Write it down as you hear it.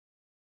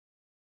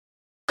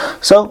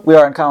So we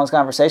are in Collins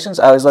Conversations.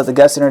 I always let the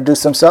guests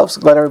introduce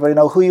themselves, let everybody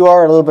know who you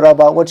are, a little bit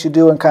about what you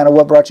do, and kind of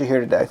what brought you here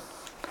today.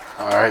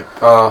 All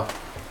right.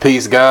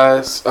 Peace,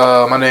 guys.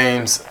 My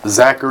name's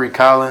Zachary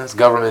Collins,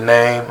 government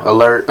name,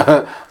 alert.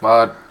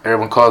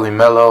 Everyone calls me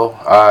Mello.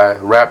 I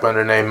rap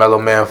under the name Mellow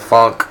Man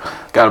Funk.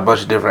 Got a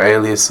bunch of different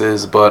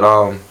aliases, but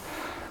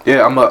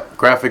yeah, I'm a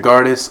graphic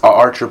artist, an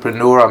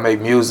entrepreneur. I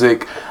make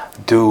music,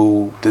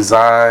 do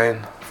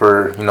design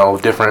for,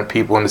 different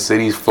people in the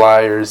cities,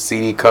 flyers,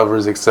 CD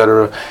covers,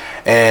 etc.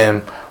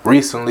 And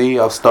recently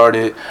I've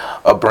started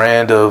a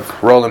brand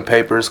of rolling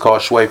papers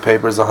called Shway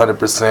Papers,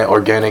 100%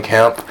 organic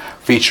hemp,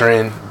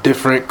 featuring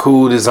different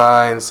cool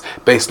designs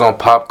based on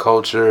pop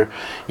culture,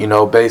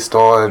 based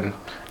on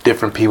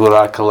different people that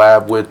I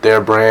collab with,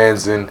 their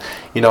brands, and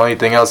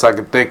anything else I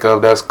could think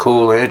of that's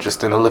cool and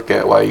interesting to look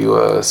at while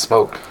you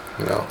smoke.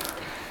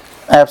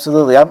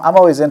 Absolutely. I'm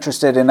always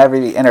interested in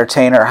every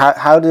entertainer.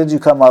 How did you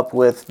come up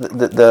with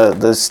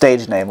the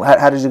stage name?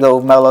 How did you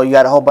go Mello? You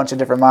got a whole bunch of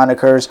different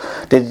monikers.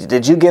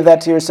 Did you give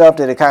that to yourself?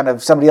 Did it kind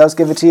of somebody else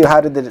give it to you? How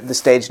did the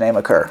stage name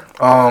occur?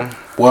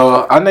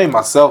 Well, I named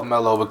myself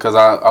Mello because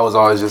I was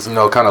always just,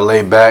 kind of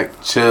laid back,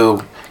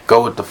 chill,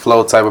 go with the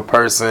flow type of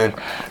person.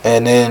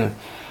 And then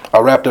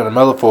I rapped under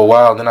Mello for a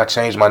while, and then I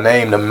changed my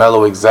name to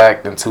Mellow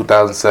Exact in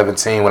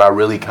 2017 when I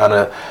really kind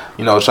of,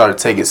 started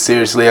to take it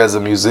seriously as a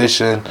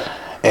musician.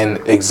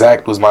 And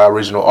Exact was my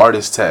original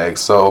artist tag,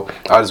 so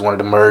I just wanted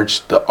to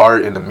merge the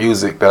art and the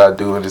music that I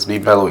do and just be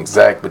Mellow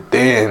Exact. But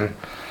then,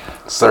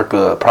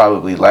 circa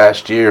probably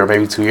last year or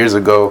maybe 2 years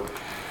ago,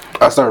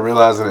 I started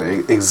realizing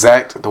that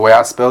Exact, the way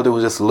I spelled it,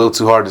 was just a little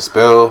too hard to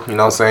spell. You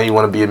know what I'm saying? You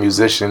want to be a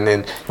musician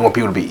and you want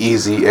people to be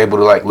easy, able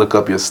to look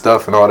up your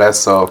stuff and all that.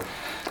 So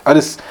I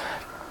just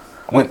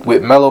went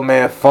with Mellow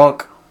Man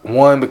Funk,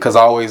 one, because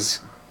I always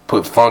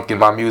put funk in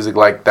my music.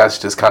 That's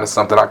just kind of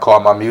something I call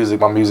my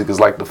music. My music is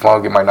like the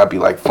funk. It might not be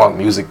like funk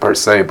music per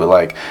se,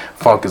 but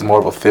funk is more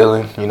of a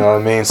feeling, you know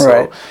what I mean? So,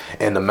 right.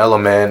 And the Mellow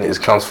Man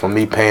comes from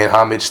me paying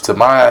homage to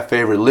my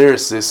favorite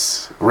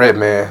lyricist,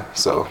 Redman.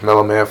 So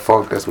Mellow Man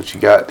Funk, that's what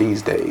you got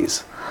these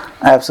days.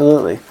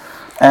 Absolutely.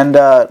 And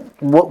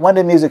when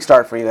did music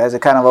start for you? Has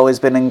it kind of always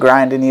been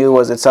ingrained in you?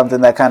 Was it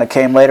something that kind of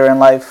came later in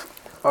life?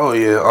 Oh,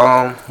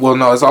 yeah. Well,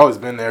 no, it's always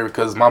been there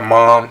because my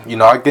mom,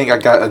 I think I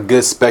got a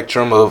good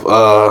spectrum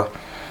of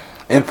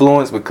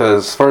influence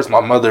because first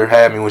my mother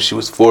had me when she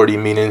was 40,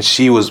 meaning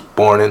she was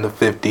born in the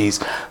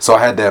 50s. So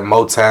I had that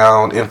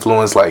Motown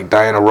influence like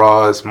Diana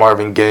Ross,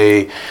 Marvin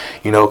Gaye,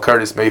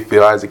 Curtis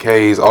Mayfield, Isaac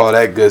Hayes, all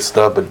that good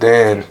stuff. But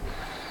then,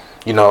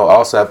 I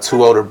also have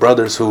two older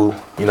brothers who,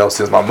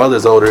 since my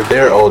mother's older.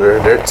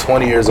 They're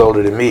 20 years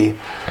older than me,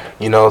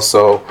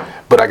 so...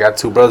 But I got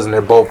two brothers and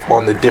they're both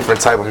on the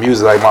different type of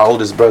music. Like my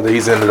oldest brother,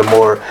 he's into the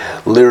more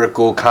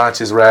lyrical,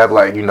 conscious rap,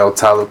 like,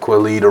 Tyler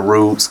Quilley, The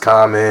Roots,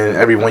 Common,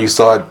 everyone you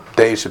saw at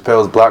Dave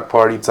Chappelle's Block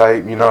Party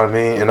type, you know what I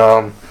mean?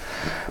 And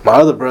my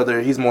other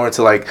brother, he's more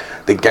into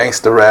the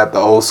gangster rap, the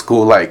old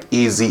school,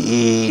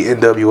 Eazy-E,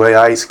 NWA,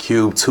 Ice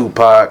Cube,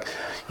 Tupac,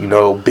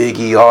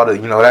 Biggie, all the,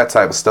 that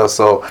type of stuff.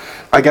 So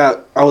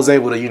I was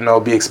able to,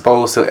 be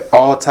exposed to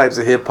all types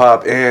of hip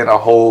hop and a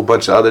whole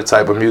bunch of other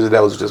type of music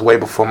that was just way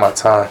before my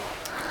time.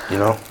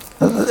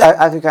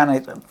 I could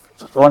kind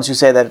of, once you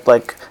say that,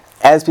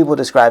 as people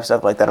describe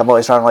stuff like that, I'm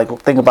always trying to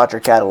think about your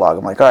catalog.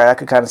 I'm all right, I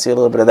could kind of see a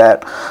little bit of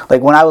that.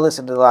 When I would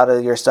listen to a lot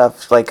of your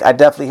stuff, I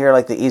definitely hear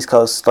the East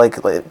Coast,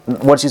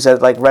 what you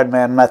said,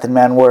 Redman, Method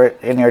Man were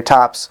in your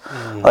tops.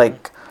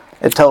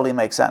 It totally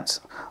makes sense.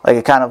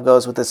 It kind of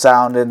goes with the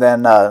sound, and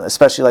then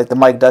especially the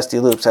Mike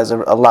Dusty Loops has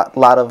a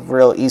lot of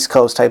real East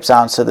Coast type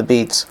sounds to the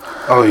beats.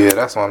 Oh yeah,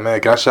 that's my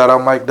man. Can I shout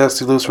out Mike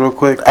Dusty Loops real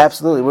quick?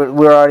 Absolutely.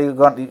 We're already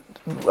going.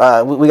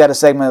 We got a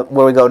segment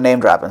where we go name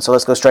dropping, so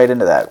let's go straight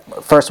into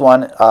that. First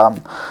one,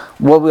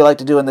 what we like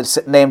to do in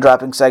the name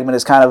dropping segment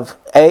is kind of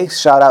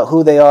shout out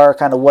who they are,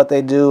 kind of what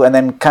they do, and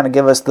then kind of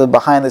give us the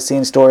behind the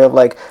scenes story of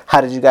how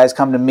did you guys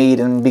come to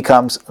meet and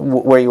become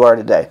where you are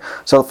today.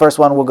 So the first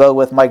one we'll go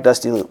with Mike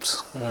Dusty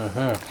Loops.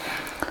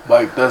 Mm-hmm.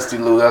 Mike Dusty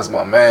Loops, that's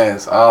my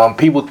man's.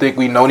 People think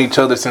we known each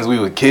other since we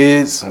were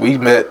kids. We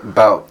met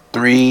about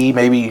 3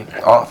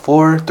 or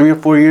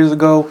 4 years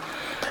ago.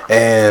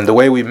 And the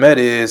way we met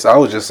is I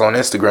was just on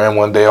Instagram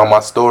one day on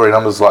my story, and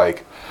I'm just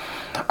like,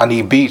 I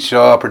need beats,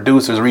 y'all.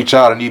 Producers, reach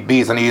out. I need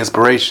beats. I need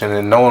inspiration.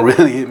 And no one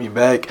really hit me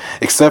back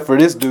except for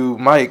this dude,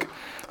 Mike,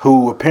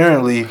 who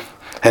apparently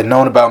had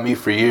known about me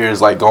for years,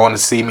 going to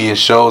see me at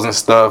shows and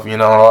stuff,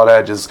 and all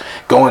that, just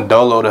going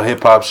dolo to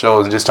hip-hop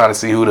shows and just trying to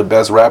see who the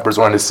best rappers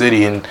were in the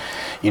city. And,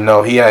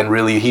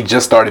 he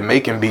just started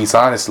making beats,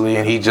 honestly,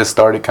 and he just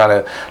started kind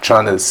of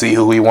trying to see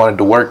who he wanted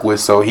to work with.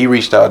 So he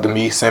reached out to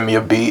me, sent me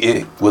a beat.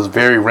 It was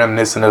very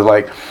reminiscent of,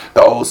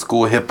 the old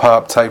school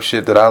hip-hop type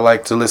shit that I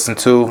like to listen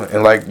to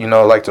and, like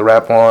to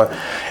rap on.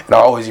 And I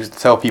always used to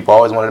tell people I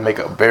always wanted to make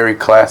a very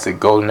classic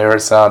golden era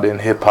sounding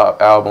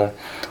hip-hop album.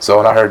 So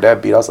when I heard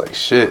that beat, I was like,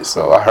 shit.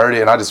 So I heard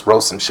it and I just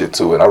wrote some shit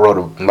to it. I wrote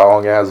a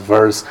long ass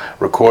verse,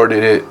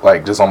 recorded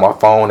it just on my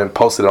phone and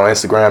posted it on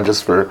Instagram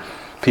just for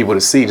people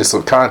to see, just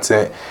some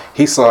content.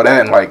 He saw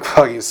that and like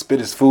fucking spit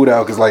his food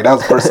out because like that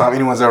was the first time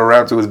anyone's ever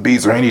rapped to his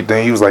beats or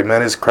anything. He was like,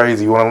 man, it's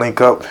crazy. You want to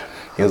link up?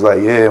 He was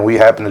like, yeah, and we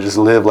happen to just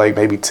live like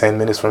maybe 10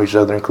 minutes from each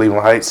other in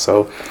Cleveland Heights.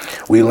 So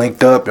we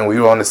linked up and we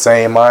were on the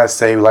same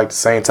mindset. We like the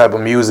same type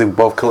of music. We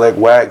both collect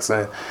wax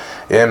and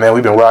yeah, man,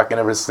 we've been rocking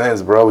ever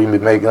since, bro. We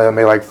made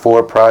like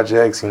 4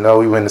 projects. You know,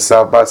 we went to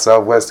South by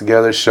Southwest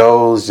together,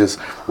 shows, just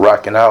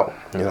rocking out.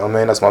 You know what I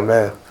mean? That's my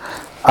man.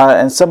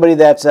 And somebody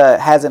that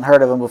hasn't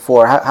heard of him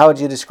before, how would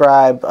you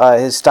describe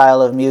his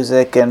style of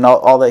music and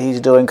all that he's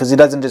doing? Because he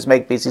doesn't just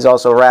make beats, he's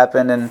also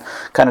rapping and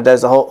kind of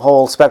does the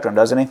whole spectrum,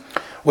 doesn't he?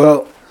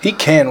 Well, he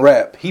can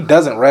rap. He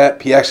doesn't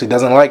rap. He actually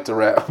doesn't like to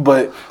rap.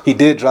 But he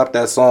did drop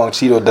that song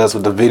Cheeto Dust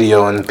with the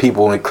video, and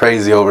people went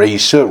crazy over it. He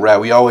should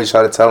rap. We always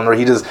try to tell him,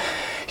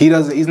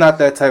 he's not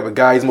that type of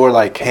guy. He's more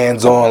like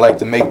hands-on, like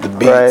to make the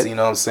beats, right. You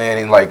know what I'm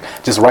saying? And like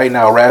just right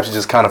now, raps is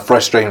just kind of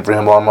frustrating for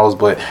him almost.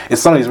 But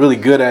it's something he's really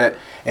good at.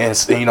 And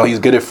you know, he's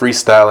good at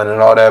freestyling and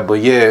all that.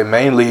 But yeah,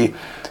 mainly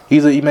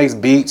he makes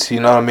beats, you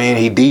know what I mean?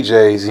 He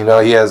DJs, you know,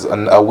 he has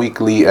a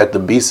weekly at the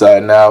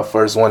B-side now.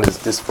 First one is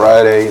this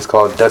Friday. It's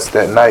called Dust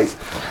at Night.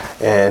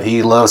 And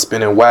he loves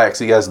spinning wax.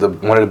 He has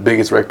one of the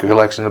biggest record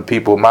collection of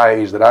people my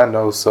age that I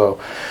know.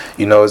 So,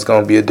 you know, it's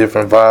going to be a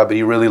different vibe. But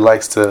he really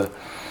likes to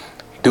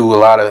do a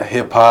lot of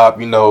hip hop,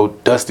 you know.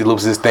 Dusty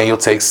Loops his thing. He'll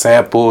take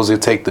samples, he'll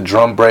take the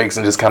drum breaks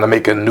and just kind of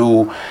make a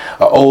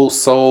old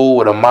soul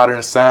with a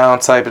modern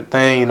sound type of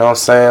thing, you know what I'm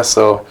saying?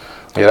 So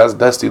yeah, that's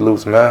Dusty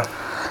Loops, man.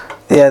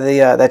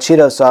 Yeah, that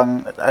Cheeto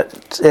song,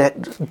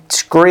 it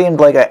screamed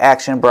like an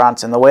Action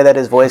Bronson. The way that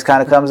his voice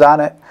kind of comes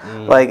on it,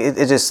 like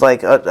it's just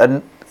like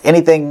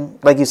anything,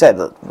 like you said,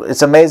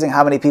 it's amazing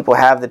how many people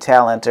have the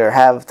talent or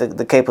have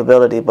the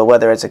capability, but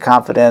whether it's a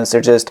confidence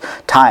or just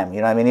time,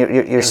 you know what I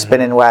mean? You're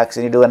spinning wax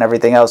and you're doing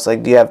everything else.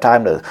 Like, do you have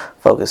time to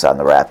focus on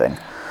the rapping?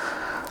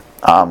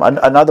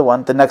 Another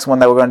one, the next one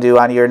that we're going to do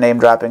on your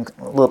name-dropping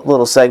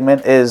little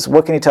segment is,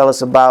 what can you tell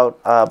us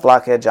about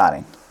Blockhead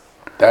Johnny?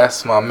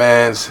 That's my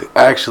man's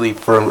actually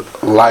for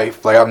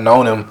life. Like, I've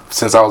known him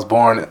since I was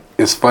born.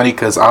 It's funny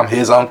because I'm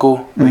his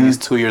uncle, but he's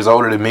 2 years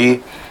older than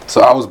me.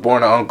 So I was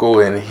born an uncle,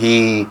 and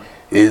he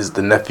is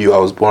the nephew I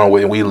was born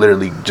with, and we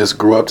literally just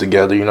grew up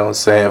together, you know what I'm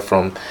saying,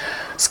 from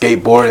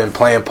skateboarding,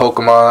 playing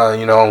Pokemon,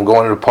 you know,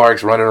 going to the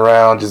parks, running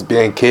around, just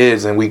being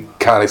kids, and we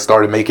kind of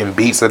started making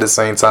beats at the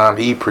same time.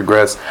 He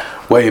progressed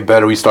way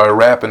better. We started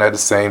rapping at the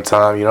same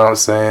time, you know what I'm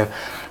saying,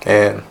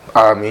 and,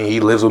 I mean, he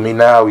lives with me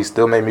now. We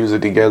still make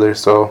music together,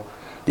 so,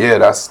 yeah,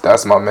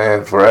 that's my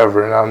man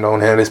forever, and I've known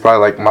him. He's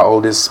probably, like, my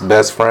oldest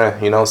best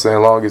friend, you know what I'm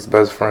saying, longest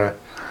best friend,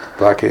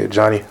 Blockhead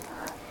Johnny.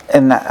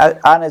 And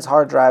on his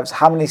hard drives,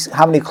 how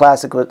many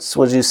classics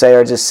would you say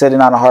are just sitting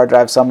on a hard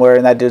drive somewhere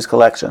in that dude's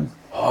collection?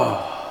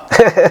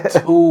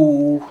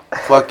 Too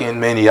fucking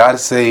many. I'd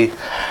say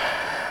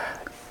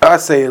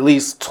at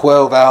least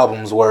 12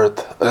 albums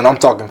worth, and I'm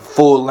talking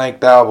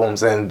full-length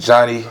albums. And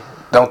Johnny,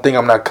 don't think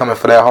I'm not coming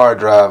for that hard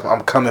drive.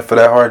 I'm coming for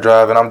that hard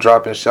drive, and I'm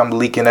dropping shit. I'm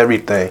leaking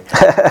everything.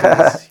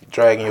 You're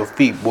dragging your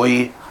feet,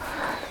 boy.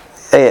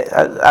 Hey,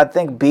 I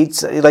think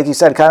beats, like you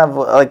said, kind of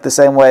like the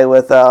same way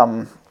with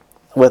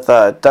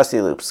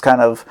Dusty Loops.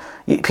 Kind of,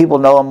 people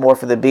know him more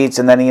for the beats,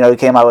 and then, you know, he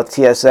came out with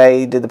TSA,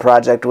 he did the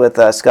project with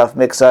Scuff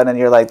Mixon, and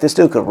you're like, this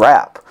dude could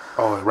rap.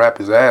 Oh, he rap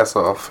his ass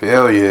off.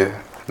 Hell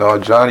yeah. No,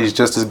 Johnny's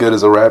just as good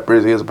as a rapper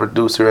as he is a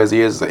producer, as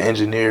he is an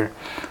engineer.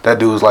 That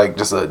dude's like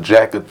just a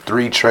jack of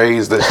 3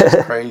 trades. That's just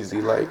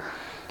crazy. Like,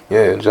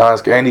 yeah,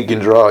 John's, and he can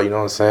draw, you know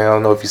what I'm saying? I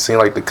don't know if you've seen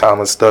like the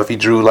common stuff. He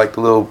drew like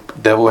the little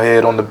devil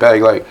head on the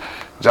back. Like,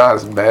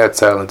 John's bad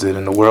talented,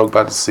 and the world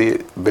about to see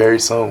it very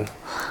soon.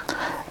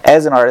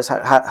 As an artist,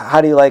 how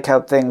do you like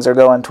how things are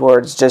going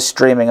towards just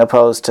streaming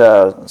opposed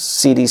to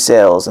CD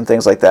sales and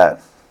things like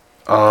that?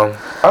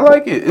 I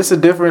like it. It's a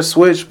different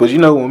switch, but you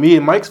know, when me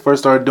and Mike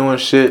first started doing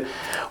shit,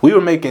 we were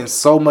making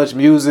so much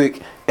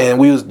music and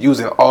we was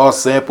using all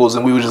samples,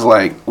 and we were just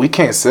like, we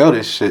can't sell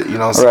this shit, you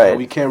know what I'm saying? Right.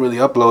 We can't really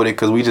upload it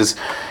because we just,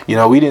 you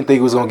know, we didn't think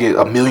it was gonna get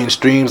 1 million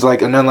streams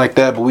like or nothing like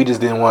that, but we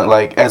just didn't want,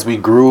 like, as we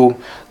grew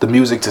the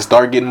music to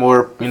start getting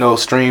more, you know,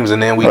 streams,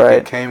 and then we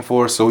came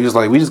for it. So we just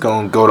like, we just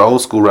gonna go the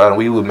old school route, and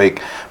we would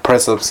make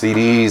press up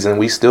CDs, and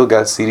we still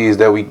got CDs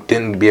that we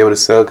didn't be able to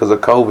sell because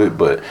of COVID,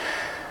 but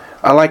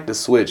I like the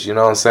switch, you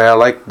know what I'm saying? I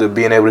like the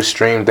being able to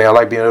stream thing. I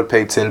like being able to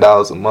pay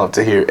 $10 a month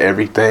to hear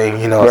everything,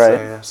 you know what I'm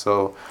saying?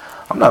 So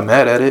I'm not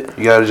mad at it.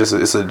 You gotta just,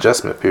 it's an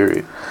adjustment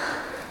period.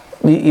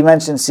 You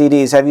mentioned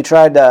CDs. Have you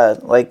tried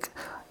like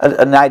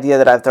an idea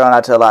that I've thrown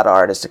out to a lot of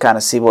artists to kind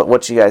of see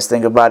what you guys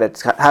think about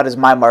it? How does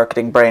my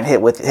marketing brain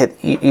hit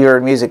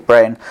your music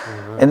brain?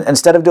 And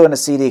instead of doing a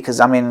CD, because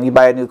I mean, you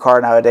buy a new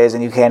car nowadays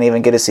and you can't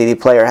even get a CD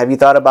player. Have you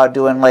thought about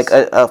doing like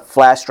a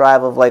flash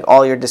drive of like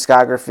all your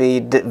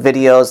discography,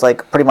 videos,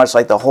 like pretty much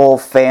like the whole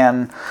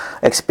fan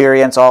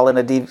experience all in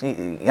a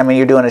DVD? I mean,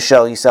 you're doing a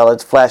show, you sell a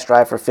flash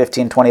drive for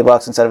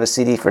 $15-20 instead of a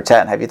CD for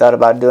 $10. Have you thought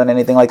about doing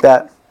anything like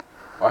that?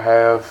 I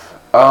have.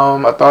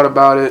 I thought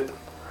about it.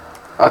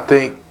 I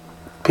think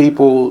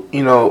people,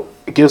 you know,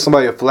 give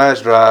somebody a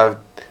flash drive,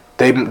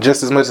 they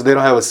just as much as they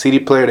don't have a CD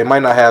player, they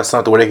might not have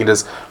something where they can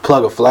just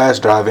plug a flash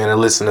drive in and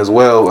listen as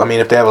well. I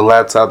mean, if they have a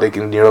laptop, they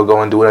can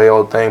go and do their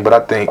own thing. But I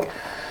think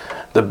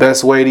the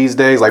best way these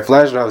days, like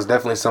flash drive, is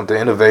definitely something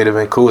innovative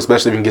and cool,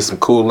 especially if you can get some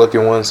cool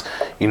looking ones.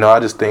 I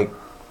just think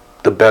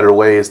the better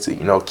way is to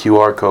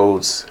QR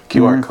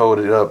code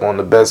it up on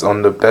the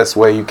best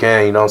way you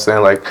can. You know what I'm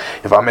saying? Like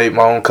if I make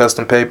my own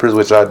custom papers,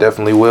 which I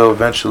definitely will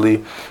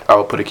eventually, I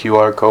will put a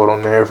QR code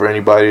on there for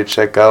anybody to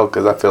check out,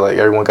 because I feel like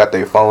everyone got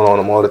their phone on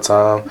them all the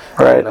time.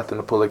 Right. Nothing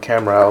to pull a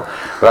camera out.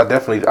 But I've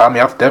definitely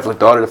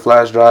thought of the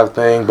flash drive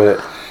thing,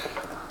 but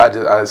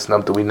it's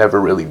something we never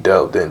really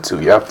delved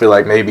into. Yeah, I feel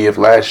like maybe if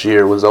last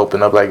year was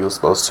open up like it was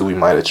supposed to, we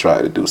might have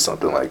tried to do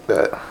something like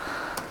that.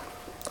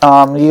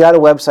 You got a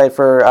website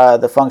for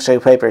the Feng Shui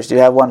Papers. Do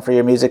you have one for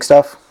your music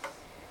stuff?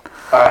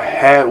 I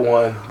had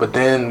one, but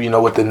then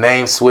with the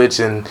name switch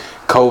and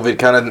COVID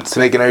kind of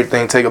making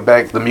everything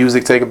the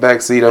music take a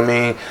back seat. I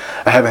mean,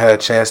 I haven't had a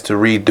chance to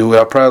redo it.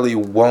 I probably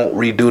won't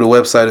redo the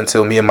website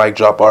until me and Mike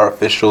drop our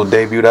official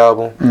debut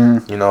album.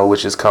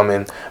 Which is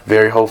coming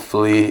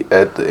hopefully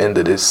at the end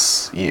of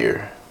this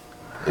year.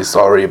 It's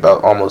already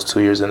about almost 2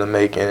 years in the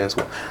making.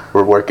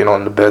 We're working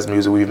on the best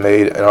music we've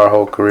made in our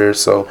whole career,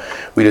 so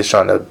we just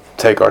trying to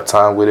take our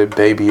time with it,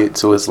 baby it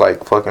till it's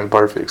like fucking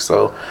perfect.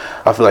 So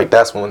I feel like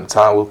that's when the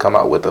time we'll come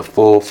out with a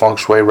full Feng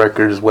Shui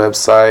Records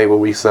website where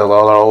we sell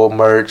all our old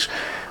merch,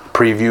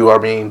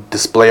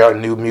 display our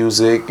new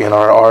music and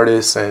our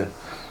artists, and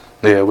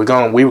yeah, we were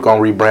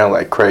gonna rebrand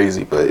like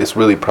crazy, but it's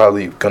really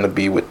probably gonna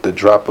be with the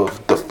drop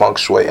of the Feng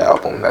Shui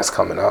album that's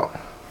coming out.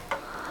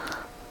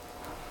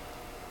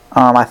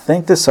 I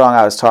think the song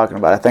I was talking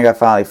about, I think I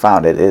finally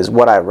found it, is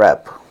What I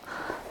Rep.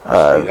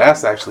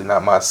 That's actually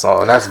not my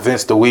song. That's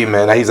Vince the Wee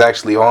Man. He's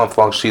actually on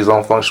Feng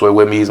Shui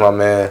with me. He's my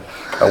man.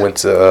 I went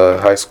to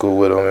high school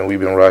with him, and we've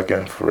been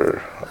rocking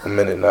for a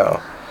minute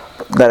now.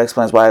 That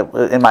explains why.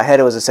 In my head,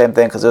 it was the same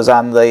thing because it was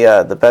on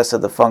the Best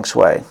of the Feng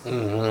Shui.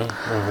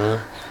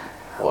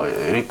 Well,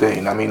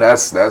 anything. I mean,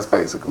 that's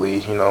basically,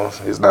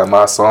 it's not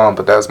my song,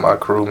 but that's my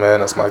crew, man.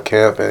 That's my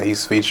camp, and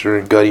he's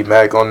featuring Gutty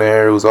Mac on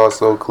there, who's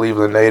also a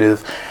Cleveland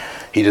native.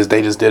 They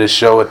just did a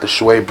show at the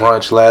Shui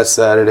Brunch last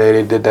Saturday.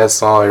 They did that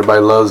song.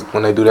 Everybody loves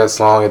when they do that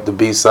song at the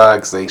B-side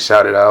because they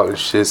shout it out and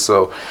shit.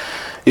 So,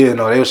 they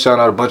were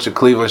shouting out a bunch of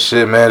Cleveland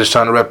shit, man, just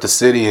trying to rep the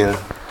city, and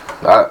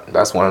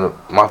that's one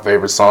of my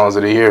favorite songs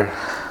of the year.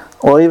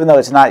 Well, even though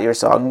it's not your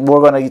song,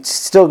 we're going to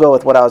still go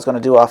with what I was going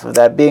to do off of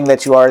that. Being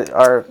that you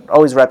are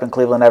always repping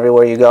Cleveland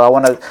everywhere you go, I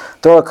want to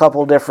throw a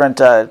couple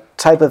different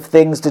type of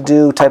things to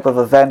do, type of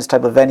events,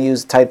 type of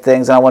venues, type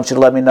things, and I want you to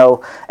let me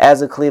know,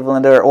 as a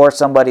Clevelander or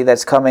somebody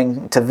that's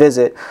coming to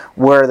visit,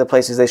 where are the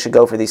places they should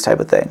go for these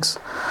type of things.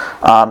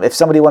 If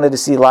somebody wanted to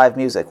see live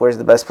music, where's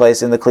the best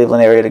place in the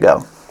Cleveland area to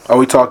go? Are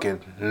we talking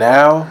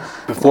now,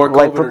 before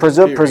COVID?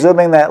 Like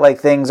presuming that like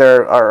things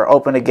are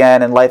open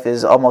again and life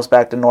is almost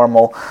back to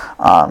normal,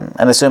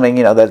 and assuming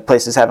that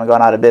places haven't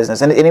gone out of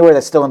business, and anywhere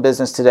that's still in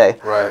business today.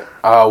 Right.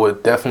 I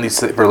would definitely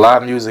say for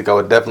live music, I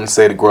would definitely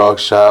say the Grog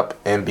Shop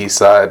and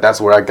B-side. That's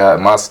where I got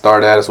my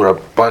start at. It's where a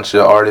bunch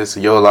of artists,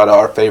 a lot of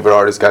our favorite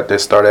artists got their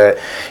start at.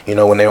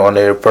 When they were on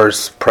their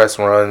first press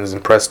runs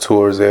and press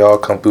tours, they all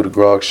come through the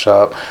Grog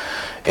Shop.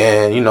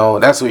 And,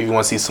 that's where you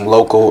want to see some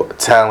local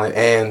talent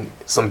and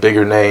some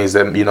bigger names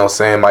that,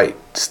 might,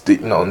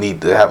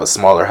 need to have a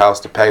smaller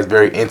house to pack. It's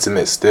very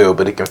intimate still,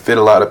 but it can fit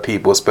a lot of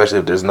people, especially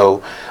if there's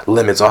no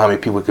limits on how many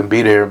people can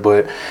be there.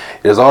 But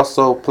there's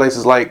also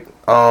places like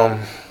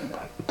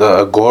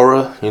the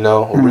Agora,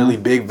 a really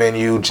big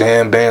venue.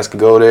 Jam bands can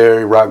go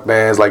there, rock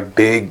bands, like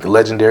big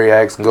legendary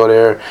acts can go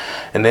there.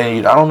 And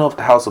then I don't know if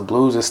the House of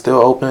Blues is still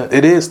open.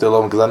 It is still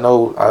open because I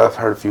know I've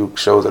heard a few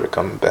shows that are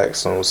coming back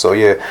soon. So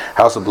yeah,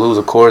 House of Blues,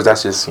 of course,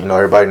 that's just,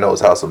 everybody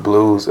knows House of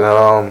Blues.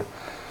 And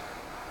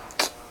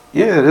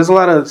yeah, there's a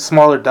lot of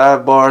smaller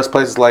dive bars,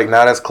 places like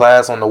Now That's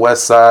Class on the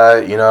west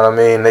side, you know what I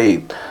mean?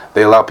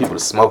 They allow people to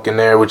smoke in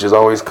there, which is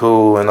always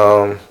cool.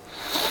 And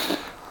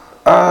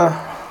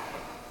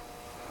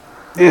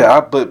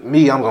but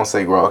I'm gonna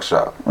say Grog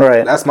Shop.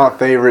 Right. That's my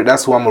favorite.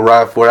 That's who I'm gonna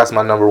ride for. That's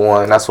my number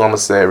one. That's what I'm gonna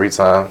say every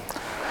time.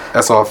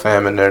 That's all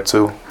fam in there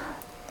too.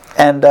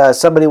 And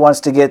somebody wants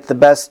to get the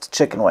best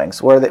chicken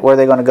wings. Where are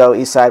they gonna go?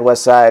 East side,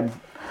 west side?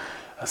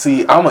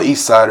 See, I'm an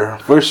East Sider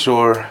for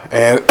sure,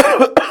 and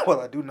well,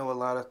 I do know a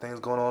lot of things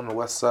going on the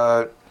West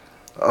Side.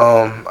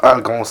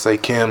 I'm gonna say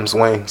Kim's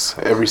Wings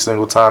every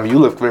single time. You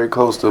live very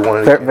close to one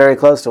of them. Very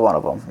close to one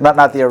of them.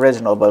 Not the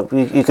original, but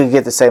you could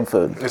get the same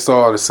food. It's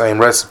all the same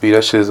recipe.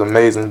 That shit is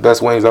amazing.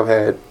 Best wings I've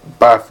had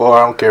by far.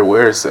 I don't care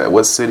where it's at,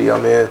 what city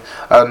I'm in.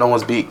 No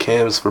one's beat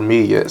Kim's for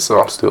me yet, so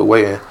I'm still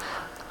waiting.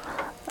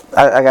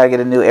 I gotta get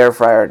a new air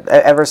fryer.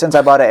 Ever since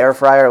I bought an air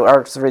fryer,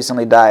 ours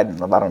recently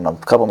died, I don't know,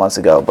 a couple months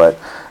ago, but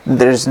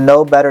there's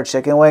no better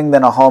chicken wing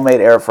than a homemade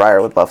air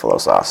fryer with buffalo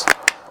sauce.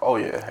 Oh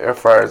yeah, air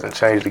fryers and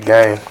changed the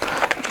game.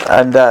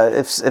 And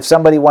if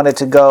somebody wanted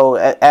to go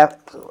at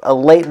a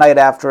late night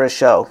after a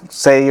show,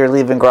 say you're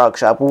leaving Grog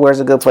Shop, where's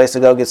a good place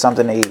to go get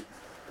something to eat?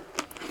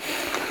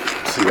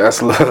 See, that's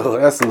a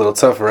little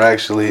tougher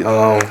actually.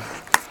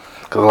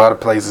 Because a lot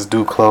of places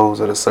do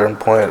close at a certain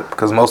point.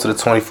 Because most of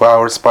the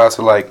 24-hour spots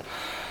are like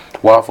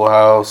Waffle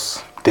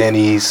House,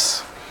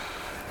 Denny's,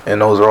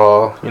 and those are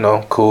all, you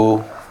know,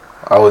 cool.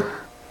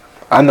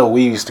 I know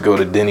we used to go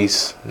to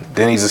Denny's.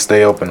 Denny's will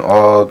stay open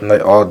all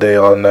night, all day,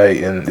 all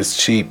night, and it's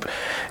cheap.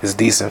 It's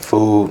decent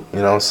food, you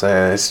know what I'm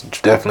saying? It's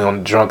definitely on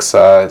the drunk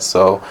side.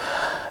 So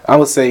I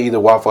would say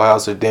either Waffle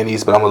House or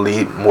Denny's, but I'm going to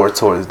lean more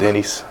towards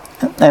Denny's.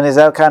 And is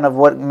that kind of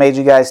what made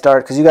you guys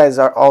start? Because you guys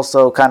are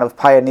also kind of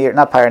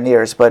not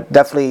pioneers, but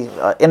definitely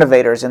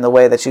innovators in the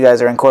way that you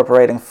guys are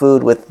incorporating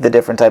food with the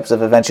different types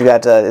of events. You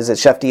got, is it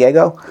Chef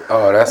Diego?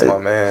 Oh, that's my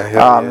man.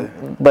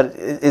 Yeah. But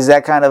is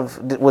that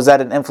was that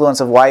an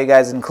influence of why you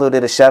guys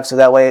included a chef? So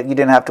that way you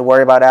didn't have to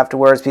worry about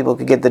afterwards. People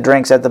could get the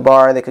drinks at the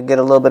bar. They could get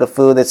a little bit of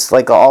food. It's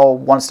like all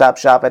one-stop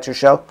shop at your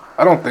show?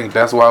 I don't think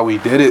that's why we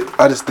did it.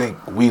 I just think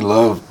we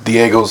love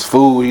Diego's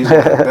food. He's one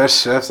of the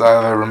best chefs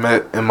I've ever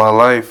met in my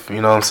life.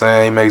 You know what I'm saying?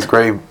 He makes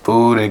great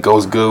food, and it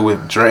goes good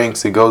with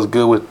drinks. It goes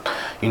good with,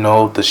 you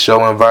know, the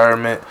show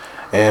environment.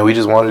 And we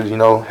just wanted to, you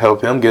know,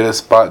 help him get a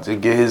spot to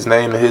get his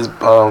name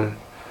and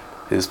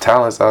his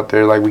talents out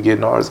there like we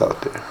getting ours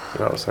out there. You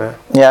know what I'm saying?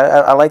 Yeah,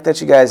 I like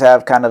that you guys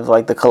have kind of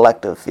like the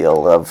collective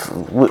feel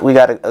of we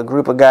got a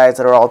group of guys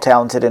that are all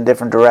talented in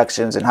different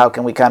directions, and how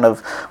can we kind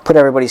of put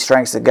everybody's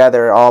strengths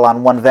together all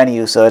on one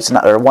venue, so it's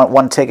not, or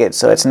one ticket,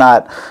 so it's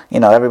not,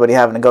 you know, everybody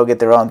having to go get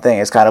their own thing.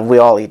 It's kind of we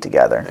all eat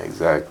together.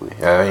 Exactly.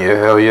 Yeah,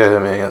 hell yeah. I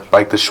mean,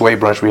 like the Shway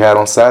brunch we had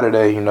on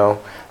Saturday, you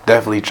know,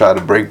 definitely try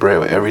to break bread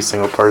with every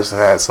single person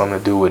that had something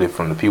to do with it,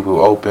 from the people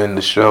who opened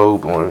the show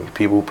or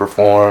people who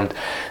performed.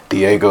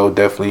 Diego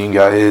definitely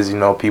got his, you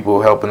know,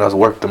 people helping us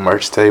work the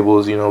merch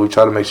tables. You know, we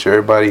try to make sure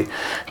everybody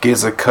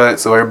gets a cut,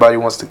 so everybody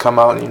wants to come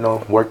out and, you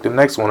know, work the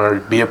next one or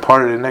be a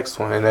part of the next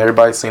one, and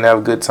everybody seem to have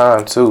a good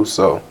time too.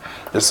 So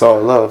it's all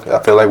love.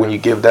 I feel like when you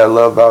give that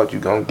love out,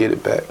 you're gonna get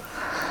it back.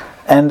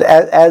 And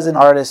as an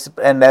artist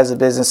and as a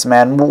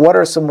businessman, what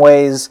are some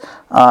ways,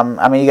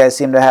 I mean, you guys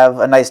seem to have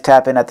a nice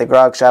tap in at the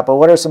Grog Shop, but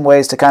what are some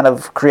ways to kind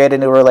of create a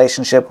new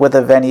relationship with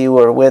a venue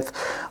or with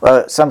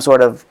some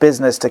sort of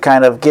business to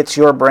kind of get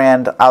your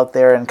brand out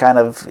there and kind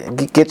of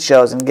get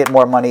shows and get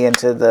more money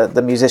into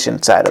the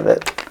musician side of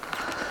it?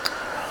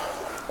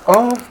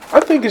 I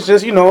think it's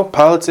just, you know,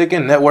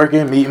 politicking,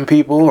 networking, meeting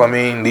people. I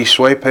mean, these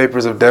Shway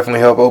papers have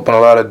definitely helped open a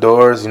lot of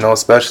doors, you know,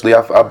 especially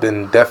I've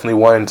been definitely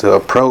wanting to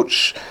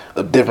approach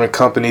different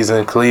companies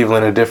in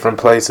Cleveland or different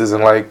places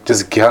and like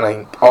just kind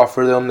of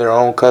offer them their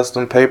own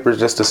custom papers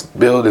just to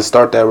build and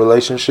start that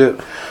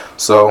relationship.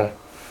 So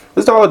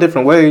it's all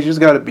different ways. You just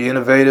got to be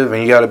innovative,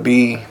 and you got to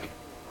be,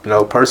 you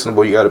know,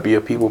 personable. You got to be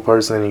a people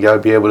person. You got to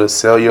be able to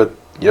sell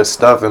your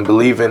stuff and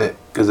believe in it,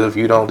 because if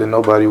you don't, then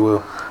nobody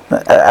will.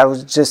 I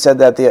was just said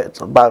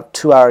that about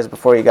 2 hours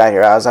before you got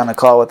here. I was on a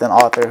call with an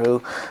author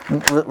who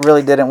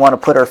really didn't want to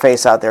put her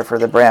face out there for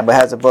the brand, but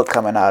has a book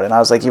coming out. And I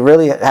was like, you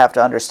really have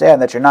to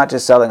understand that you're not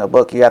just selling a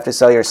book. You have to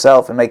sell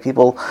yourself and make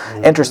people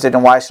interested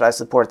in why should I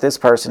support this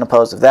person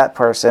opposed to that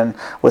person,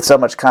 with so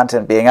much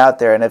content being out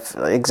there. And if,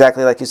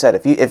 exactly like you said,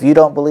 if you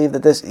don't believe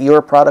that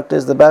your product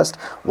is the best,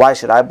 why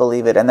should I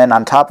believe it? And then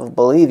on top of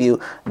believe you,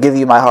 give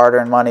you my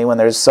hard-earned money when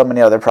there's so many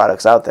other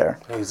products out there.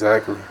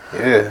 Exactly.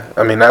 Yeah.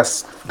 I mean,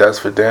 that's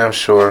for damn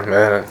sure,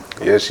 man.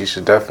 Yeah, she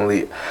should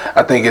definitely.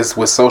 I think it's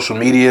with social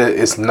media,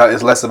 it's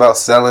less about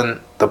selling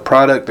the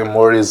product and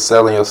more is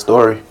selling your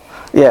story.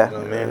 Yeah. You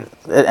know what I mean?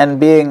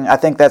 And I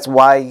think that's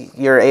why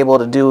you're able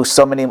to do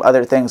so many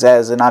other things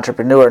as an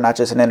entrepreneur, not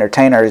just an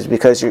entertainer, is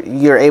because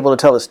you're able to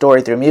tell a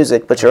story through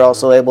music, but you're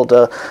also able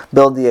to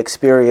build the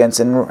experience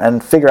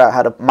and figure out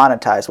how to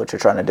monetize what you're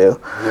trying to do.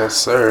 Yes,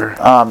 sir.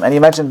 And you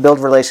mentioned build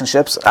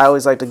relationships. I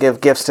always like to give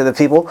gifts to the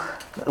people.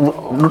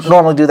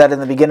 Normally do that in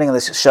the beginning of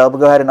the show, but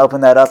go ahead and open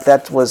that up.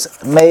 That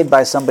was made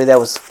by somebody that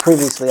was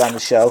previously on the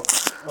show.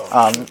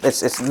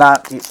 It's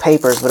not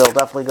papers, but it'll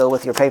definitely go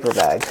with your paper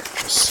bag.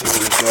 Let's see what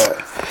we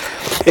got.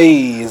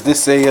 Hey, is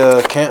this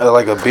a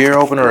like a beer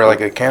opener or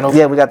like a can opener?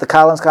 Yeah, we got the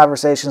Collins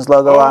Conversations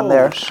logo on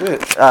there. Oh,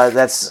 shit.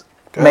 That's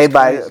made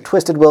by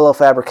Twisted Willow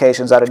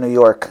Fabrications out of New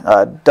York.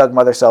 Doug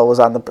Mothersell was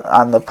on the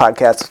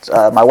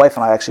podcast. My wife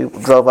and I actually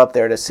drove up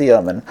there to see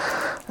him and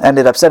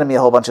ended up sending me a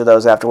whole bunch of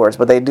those afterwards.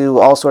 But they do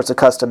all sorts of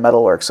custom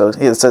metalwork. So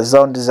it's his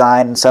own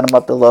design, and send him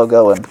up the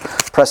logo and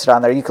press it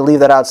on there. You can leave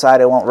that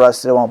outside. It won't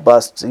rust. It won't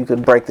bust. You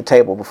can break the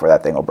table before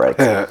that thing will break.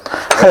 Yeah.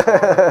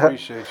 I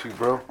appreciate you,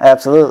 bro.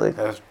 Absolutely.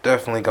 That's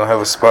definitely going to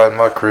have a spot in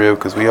my crib,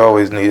 because we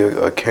always need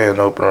a can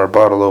opener or a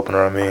bottle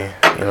opener,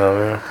 you know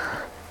what I mean?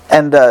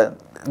 And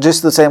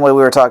just the same way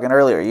we were talking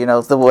earlier, you know,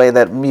 the way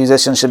that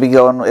musicians should be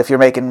going. If you're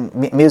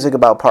making music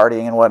about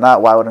partying and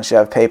whatnot, why wouldn't you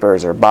have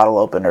papers or bottle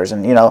openers?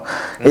 And, you know,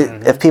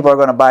 if people are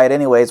going to buy it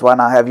anyways, why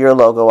not have your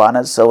logo on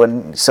it? So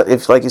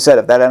if, like you said,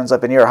 if that ends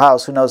up in your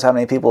house, who knows how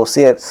many people will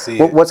see it?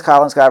 What's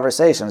Collins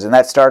Conversations? And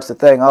that starts the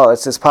thing. Oh,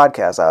 it's this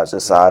podcast I was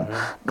just on.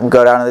 We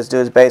go down to this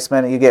dude's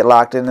basement, and you get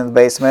locked in the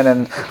basement,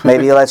 and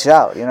maybe he lets you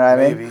out. You know what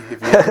I mean? Maybe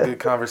if you have a good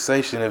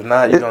conversation. If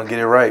not, you're going to get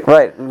it right.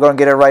 Right. You're going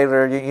to get it right,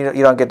 or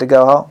you don't get to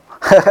go home.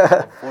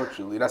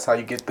 Unfortunately, that's how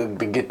you get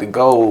the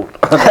gold.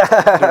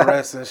 The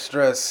rest and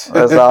stress.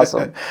 That's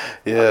awesome.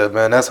 Yeah,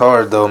 man, that's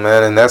hard though,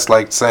 man, and that's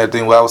like the same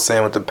thing what I was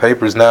saying with the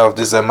papers. Now, if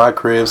this is at my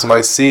crib,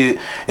 somebody see it,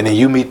 and then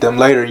you meet them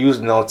later, you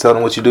know, tell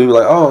them what you do. You're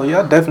like, oh yeah,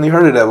 I definitely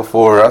heard of that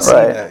before. I seen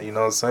that. You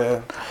know what I'm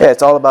saying? Yeah,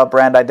 it's all about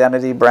brand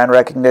identity, brand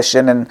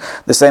recognition, and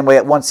the same way.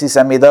 Once he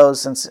sent me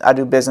those, since I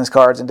do business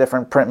cards and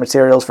different print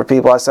materials for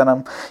people, I sent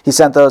him. He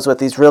sent those with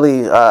these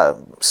really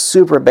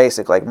super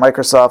basic, like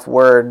Microsoft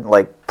Word,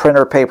 like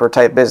printer paper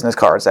type business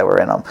cards that were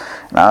in them.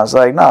 And I was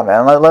like, no,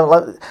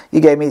 man, you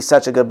gave me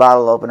such a good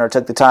bottle opener,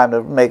 took the time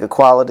to make a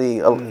quality,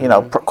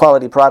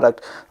 quality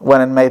product,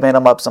 went and made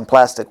them up some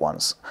plastic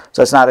ones.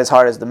 So it's not as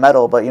hard as the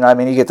metal, but you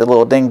get the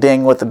little ding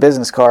ding with the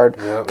business card,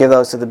 give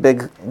those to the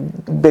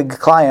big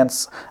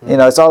clients.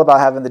 It's all about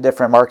having the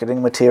different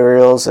marketing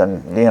materials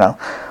and,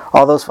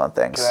 all those fun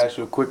things. Can I ask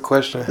you a quick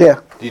question? Yeah.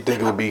 Do you think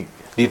it would be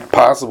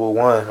possible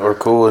or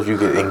cool if you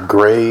could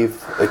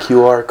engrave a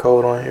QR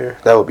code on here?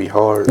 That would be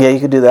hard. Yeah, you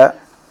could do that.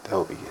 That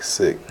would be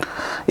sick.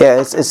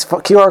 Yeah, it's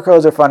QR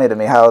codes are funny to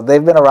me, how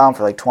they've been around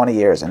for like 20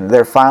 years and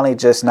they're finally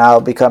just now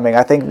becoming,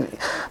 I think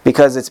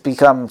because it's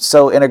become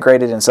so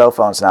integrated in cell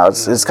phones now,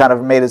 it's kind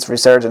of made its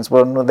resurgence.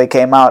 When they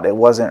came out, it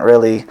wasn't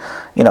really,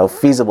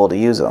 feasible to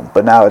use them.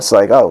 But now it's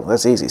like, oh,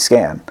 that's easy,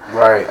 scan.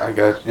 Right, I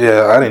got you.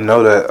 Yeah, I didn't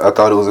know that. I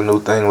thought it was a new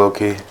thing, low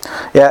key.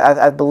 Yeah,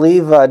 I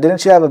believe,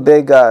 didn't you have a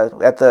big,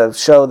 at the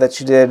show that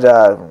you did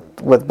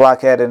with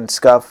Blockhead and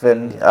Scuff,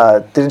 and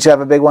didn't you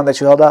have a big one that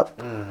you held up?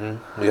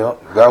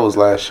 Yep, that was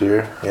last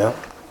year. Yep,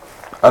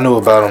 I knew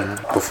about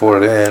them before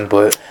then,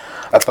 but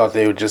I thought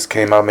they just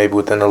came out maybe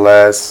within the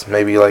last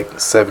maybe like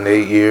 7 to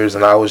 8 years,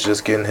 and I was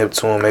just getting hip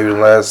to them maybe the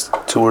last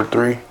 2 or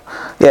 3.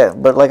 Yeah,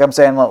 but like I'm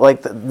saying,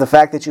 like the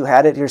fact that you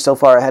had it, you're so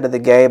far ahead of the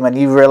game, and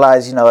you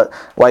realize,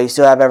 while you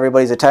still have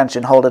everybody's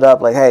attention, hold it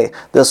up, like, hey,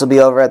 this will be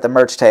over at the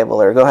merch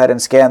table, or go ahead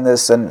and scan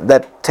this, and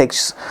that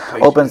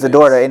opens the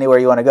door to anywhere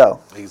you want to go.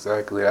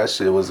 Exactly, that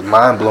shit was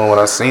mind blowing when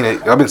I seen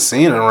it. I've been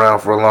seeing it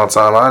around for a long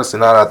time, honestly.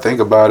 Now that I think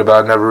about it,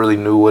 but I never really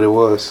knew what it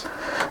was.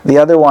 The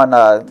other one,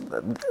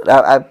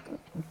 I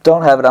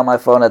don't have it on my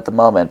phone at the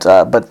moment,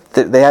 but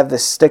they have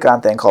this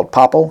stick-on thing called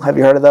Popple. Have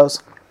you heard of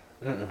those?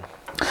 Mm-mm.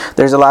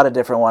 There's a lot of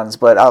different ones,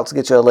 but I'll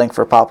get you a link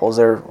for Popples.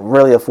 They're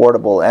really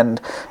affordable,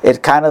 and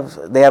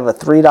they have a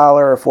 $3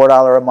 or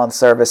 $4 a month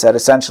service that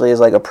essentially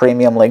is like a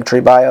premium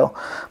Linktree bio.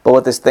 But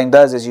what this thing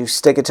does is you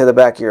stick it to the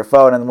back of your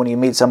phone, and when you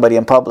meet somebody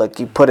in public,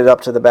 you put it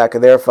up to the back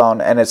of their phone,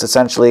 and it's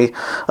essentially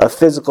a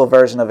physical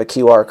version of a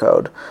QR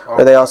code.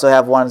 Okay. Or they also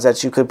have ones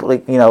that you could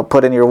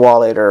put in your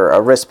wallet or a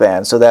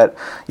wristband, so that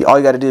all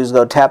you got to do is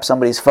go tap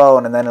somebody's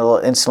phone, and then it'll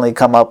instantly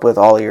come up with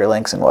all of your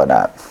links and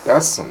whatnot.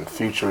 That's some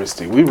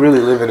futuristic. We really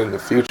living in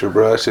the future,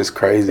 bro. It's just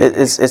crazy.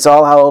 It's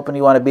all how open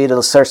you want to be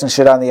to searching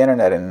shit on the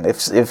internet, and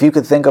if you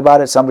could think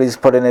about it, somebody's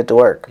putting it to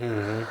work.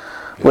 Mm-hmm.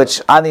 Yeah.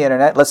 Which on the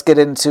internet, let's get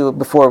into,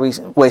 before we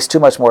waste too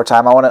much more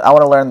time. I want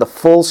to learn the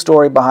full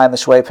story behind the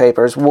Shway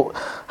Papers.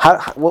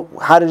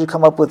 How did you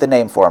come up with the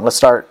name for them? Let's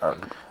start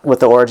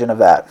with the origin of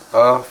that.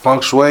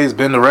 Funk Shway has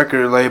been the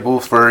record label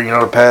for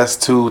the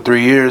past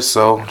 2-3 years.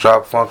 So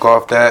drop funk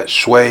off that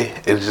Shway.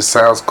 It just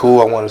sounds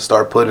cool. I wanted to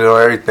start putting it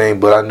on everything,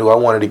 but I knew I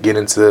wanted to get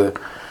into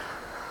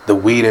the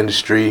weed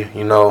industry,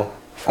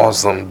 on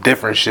some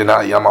different shit.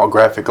 I'm a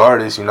graphic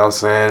artist, you know what I'm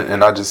saying?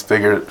 And I just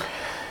figured,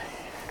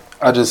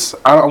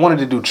 I wanted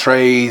to do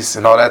trays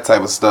and all that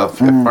type of stuff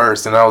at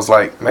first. And I was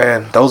like,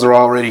 man, those are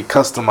already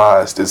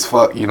customized as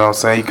fuck, you know what I'm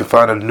saying? You can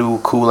find a new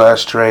cool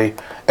ass tray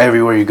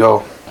everywhere you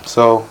go.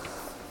 So,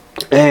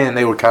 and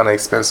they were kind of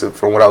expensive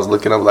from what I was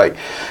looking up. Like,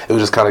 it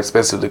was just kind of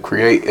expensive to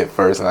create at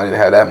first, and I didn't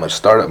have that much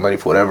startup money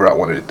for whatever I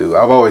wanted to do.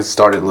 I've always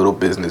started little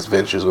business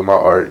ventures with my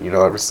art,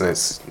 ever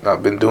since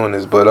I've been doing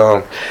this.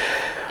 But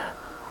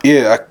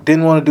yeah, I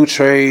didn't want to do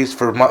trays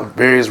for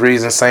various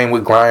reasons. Same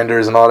with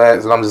grinders and all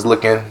that. So I'm just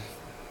looking.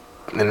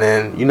 And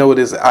then, where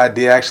this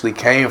idea actually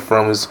came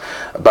from is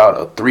about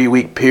a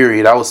 3-week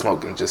period. I was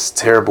smoking just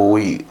terrible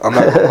weed. I'm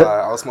not gonna lie.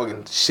 I was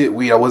smoking shit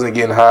weed. I wasn't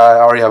getting high. I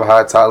already have a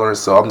high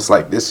tolerance, so I'm just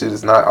like, this shit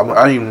is not. I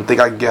don't even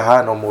think I can get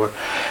high no more.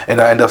 And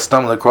I end up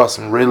stumbling across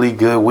some really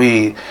good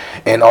weed.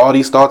 And all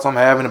these thoughts I'm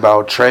having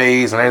about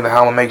trays and everything, how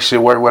I'm gonna make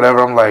shit work, whatever.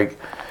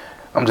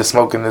 I'm just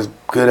smoking this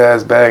good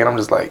ass bag, and I'm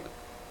just like,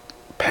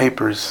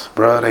 papers,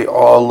 bro, they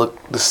all look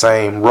the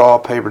same. Raw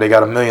paper, they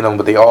got 1 million of them,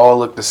 but they all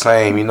look the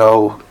same.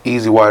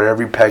 Easy Water,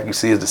 every pack you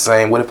see is the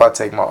same. What if I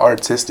take my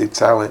artistic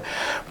talent,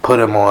 put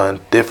them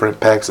on different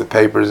packs of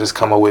papers, just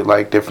come up with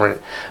like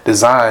different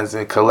designs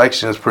and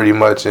collections pretty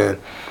much. And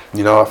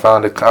I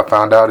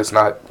found out it's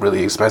not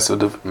really expensive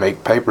to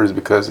make papers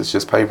because it's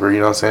just paper, you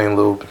know what I'm saying? I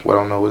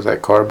don't know, is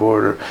that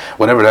cardboard or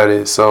whatever that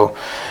is. So,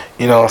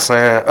 you know what I'm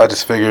saying? I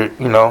just figured,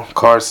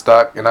 card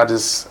stock, and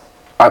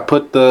I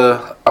put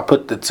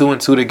the 2 and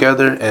 2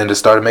 together and just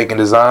started making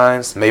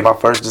designs, made my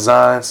first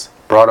designs,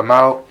 brought them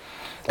out,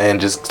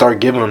 and just start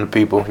giving them to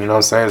people. You know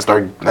what I'm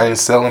saying? I didn't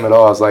sell them at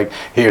all. I was like,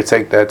 here,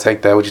 take that.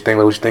 What you think?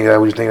 What you think of that?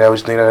 What you think of that? What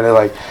you think of that? And they're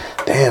like,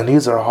 damn,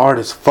 these are hard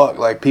as fuck.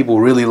 Like, people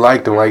really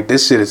like them. Like,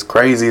 this shit is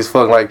crazy as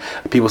fuck. Like,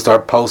 people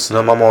start posting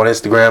them. I'm on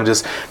Instagram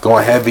just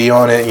going heavy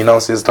on it. You know what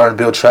I'm saying? Starting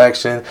to build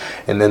traction.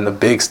 And then the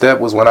big step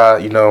was when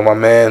my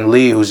man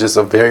Lee, who's just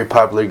a very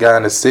popular guy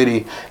in the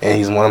city, and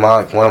he's one of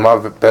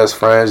my best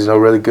friends,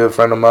 really good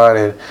friend of mine,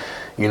 and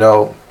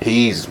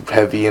he's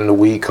heavy in the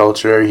weed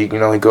culture. He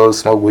goes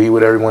smoke weed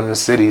with everyone in the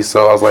city.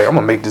 So I was like, I'm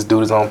gonna make this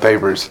dude his own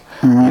papers.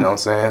 You know what I'm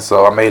saying?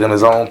 So I made him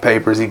his own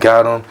papers. He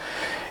got them.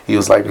 He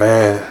was like,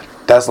 man,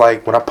 that's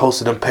like when I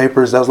posted them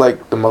papers, that was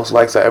like the most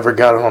likes I ever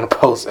got on a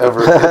post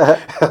ever.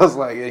 I was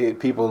like, hey,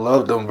 people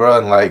loved them, bro.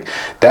 And like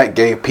that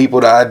gave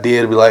people the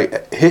idea to be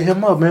like, hit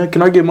him up, man.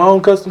 Can I get my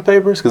own custom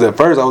papers? Because at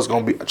first I was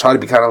gonna try to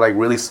be kind of like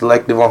really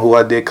selective on who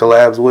I did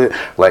collabs with.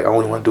 Like I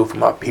only want to do it for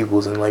my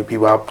peoples and like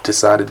people I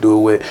decided to do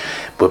it with.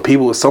 But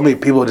so many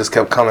people just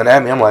kept coming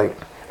at me. I'm like,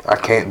 I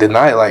can't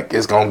deny it. Like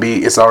it's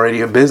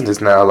already a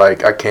business now.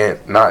 Like I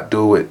can't not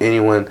do it with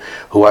anyone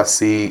who I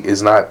see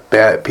is not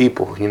bad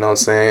people. You know what I'm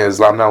saying?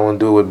 I'm not gonna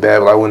do it with bad,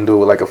 but I wouldn't do it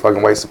with like a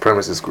fucking white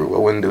supremacist group. I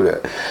wouldn't do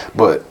that.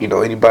 But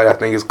anybody I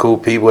think is cool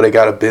people, they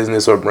got a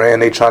business or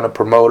brand they trying to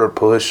promote or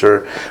push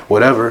or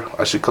whatever,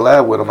 I should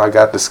collab with them. I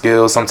got the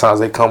skills. Sometimes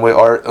they come with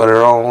art of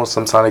their own.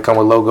 Sometimes they come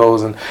with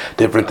logos and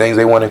different things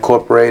they want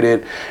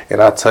incorporated,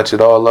 and I touch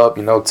it all up,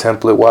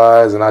 template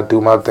wise, and I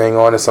do my thing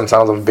on it.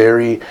 Sometimes I'm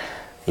very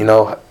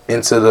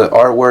into the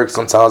artwork.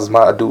 Sometimes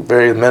I do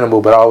very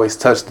minimal, but I always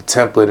touch the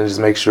template and just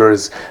make sure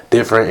it's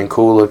different and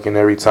cool looking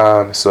every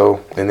time.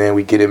 So, and then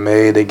we get it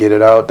made, they get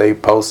it out, they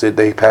post it,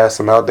 they pass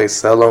them out, they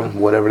sell them,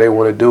 whatever they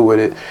want to do with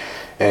it.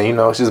 And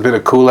it's just been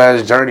a cool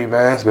ass journey,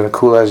 man. It's been a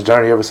cool ass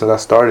journey ever since I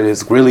started.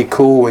 It's really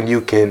cool when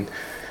you can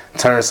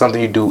turn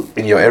something you do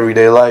in your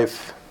everyday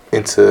life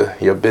into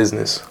your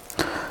business.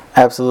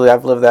 Absolutely.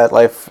 I've lived that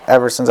life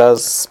ever since I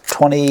was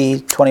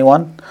 20,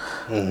 21.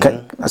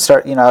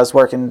 Mm-hmm. I was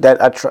working,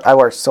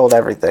 sold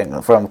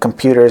everything from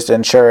computers to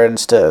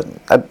insurance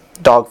to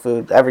dog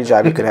food, every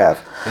job you could have.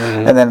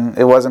 Mm-hmm. And then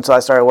it wasn't until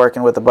I started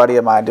working with a buddy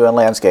of mine doing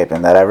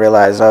landscaping that I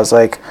realized I was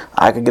like,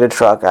 I could get a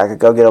truck, I could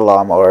go get a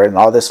lawnmower and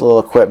all this little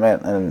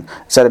equipment, and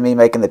instead of me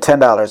making the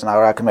 $10 an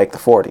hour, I could make the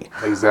 40.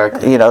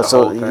 Exactly.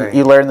 So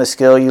you learn the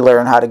skill, you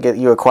learn how to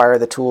you acquire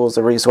the tools,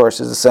 the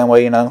resources the same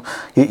way. You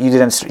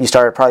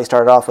probably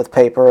started off with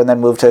paper and then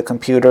moved to a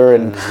computer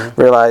and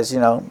realized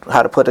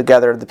how to put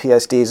together the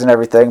PSDs and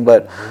everything.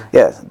 But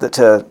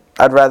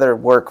I'd rather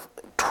work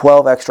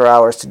 12 extra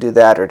hours to do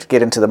that or to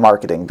get into the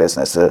marketing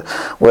business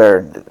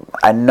where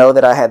I know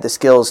that I had the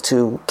skills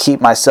to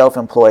keep myself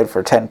employed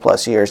for 10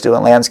 plus years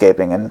doing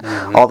landscaping and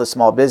all the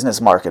small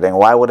business marketing.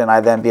 Why wouldn't I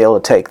then be able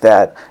to take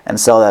that and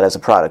sell that as a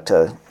product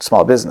to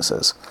small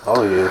businesses?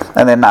 Oh yeah.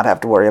 And then not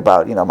have to worry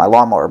about my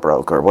lawnmower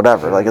broke or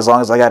whatever. Like as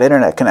long as I got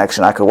internet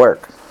connection, I could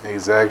work.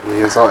 Exactly.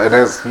 You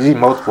need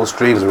multiple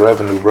streams of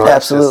revenue, bro.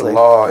 Absolutely. That's just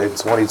law in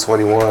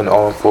 2021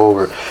 on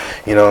forward.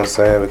 You know what I'm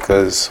saying?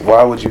 Because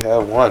why would you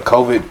have one?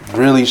 COVID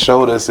really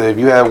showed us that if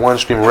you have one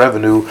stream of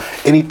revenue,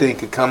 anything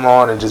could come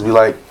on and just be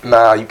like,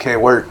 nah, you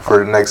can't work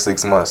for the next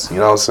 6 months. You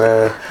know what I'm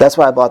saying? That's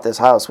why I bought this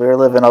house. We were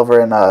living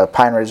over in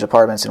Pine Ridge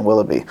Apartments in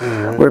Willoughby.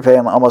 Mm-hmm. We were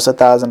paying almost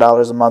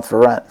 $1,000 a month for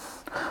rent.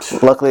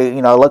 Luckily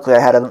I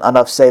had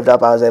enough saved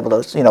up. I was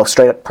able to,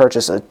 straight up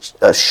purchase a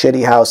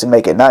shitty house and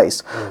make it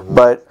nice. Mm-hmm.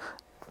 But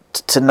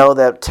to know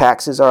that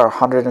taxes are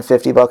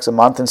 $150 a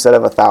month instead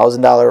of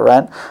 $1,000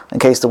 rent in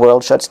case the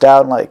world shuts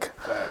down,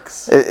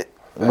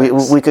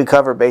 we could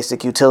cover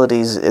basic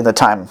utilities in the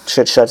time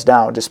shit shuts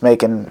down, just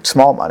making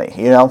small money.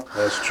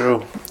 That's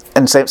true.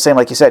 And same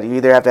like you said, you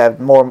either have to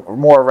have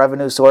more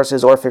revenue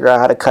sources or figure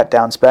out how to cut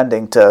down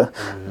spending to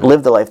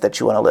live the life that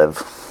you want to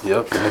live.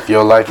 Yep. And if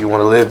your life you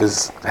want to live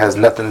has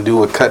nothing to do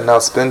with cutting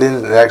out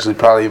spending, it actually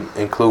probably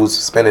includes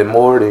spending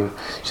more, then you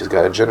just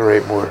got to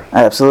generate more.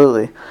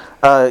 Absolutely.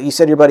 You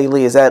said your buddy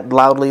Lee, is that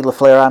Loudly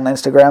LaFleur on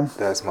Instagram?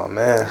 That's my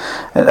man.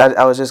 And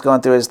I was just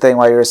going through his thing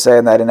while you were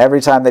saying that, and every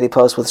time that he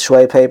posts with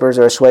Shway papers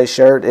or a Shway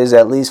shirt is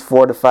at least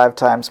 4 to 5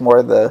 times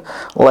more the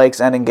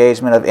likes and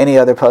engagement of any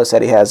other post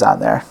that he has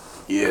on there.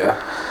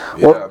 Yeah.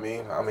 I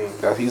mean,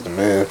 he's the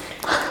man.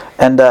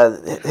 And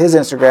his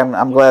Instagram,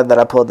 I'm glad that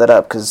I pulled that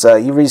up because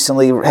you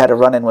recently had a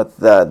run-in with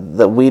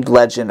the weed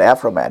legend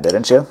Afroman,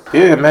 didn't you?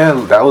 Yeah,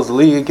 man, that was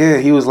Lee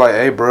again. He was like,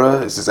 "Hey,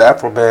 bro, it's this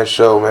Afroman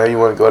show, man. You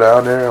want to go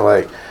down there?"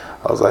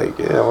 I was like,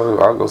 yeah,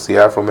 I'll go see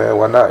Afroman.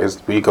 Why not?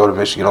 We go to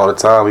Michigan all the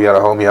time. We got a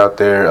homie out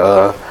there,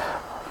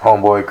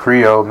 homeboy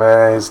Creole,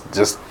 man. He's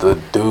just the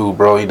dude,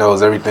 bro. He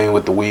knows everything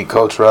with the weed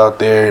culture out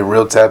there. He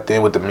real tapped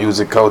in with the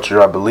music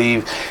culture. I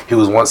believe he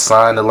was once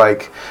signed to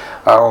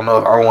I don't know,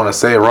 I don't want to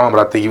say it wrong,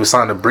 but I think he was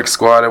signed to Brick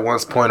Squad at one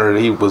point, or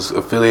he was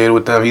affiliated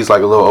with them. He's a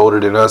little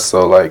older than us,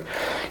 so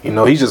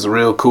he's just a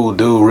real cool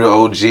dude, real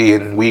OG,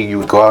 and you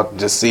would go out and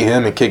just see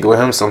him and kick with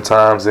him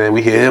sometimes, and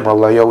we hear him. I'm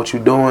like, yo, what you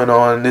doing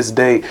on this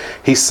date?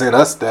 He sent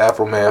us the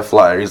Afroman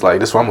flyer. He's like,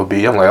 this where I'm gonna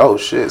be. I'm like, oh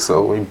shit,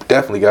 so we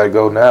definitely gotta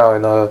go now.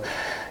 And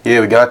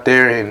we got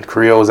there, and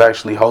Creole was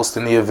actually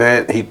hosting the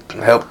event. He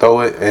helped throw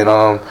it,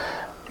 and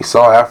We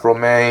saw Afro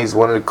Man. He's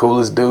one of the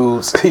coolest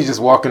dudes. He's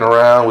just walking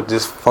around with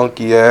this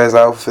funky ass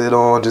outfit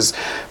on, just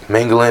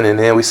mingling. And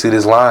then we see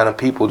this line of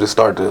people just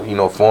start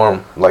to,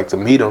 form, like to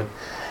meet him.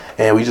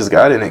 And we just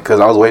got in it because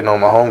I was waiting on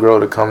my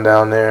homegirl to come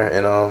down there.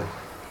 And,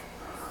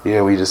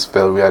 we just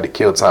felt we had to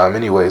kill time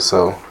anyway.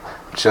 So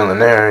chilling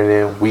there. And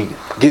then we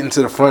getting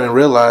to the front and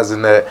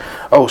realizing that,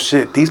 oh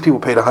shit, these people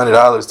paid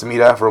 $100 to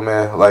meet Afro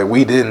Man. Like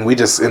we didn't. We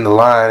just in the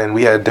line and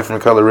we had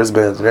different color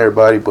wristbands and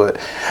everybody. But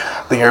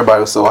I think everybody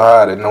was so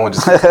high that no one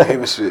just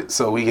gave a shit.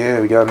 So we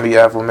got to meet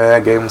Afro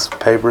Man, gave him some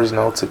papers,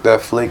 took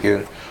that flick,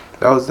 and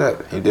that was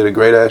that. He did a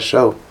great ass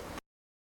show.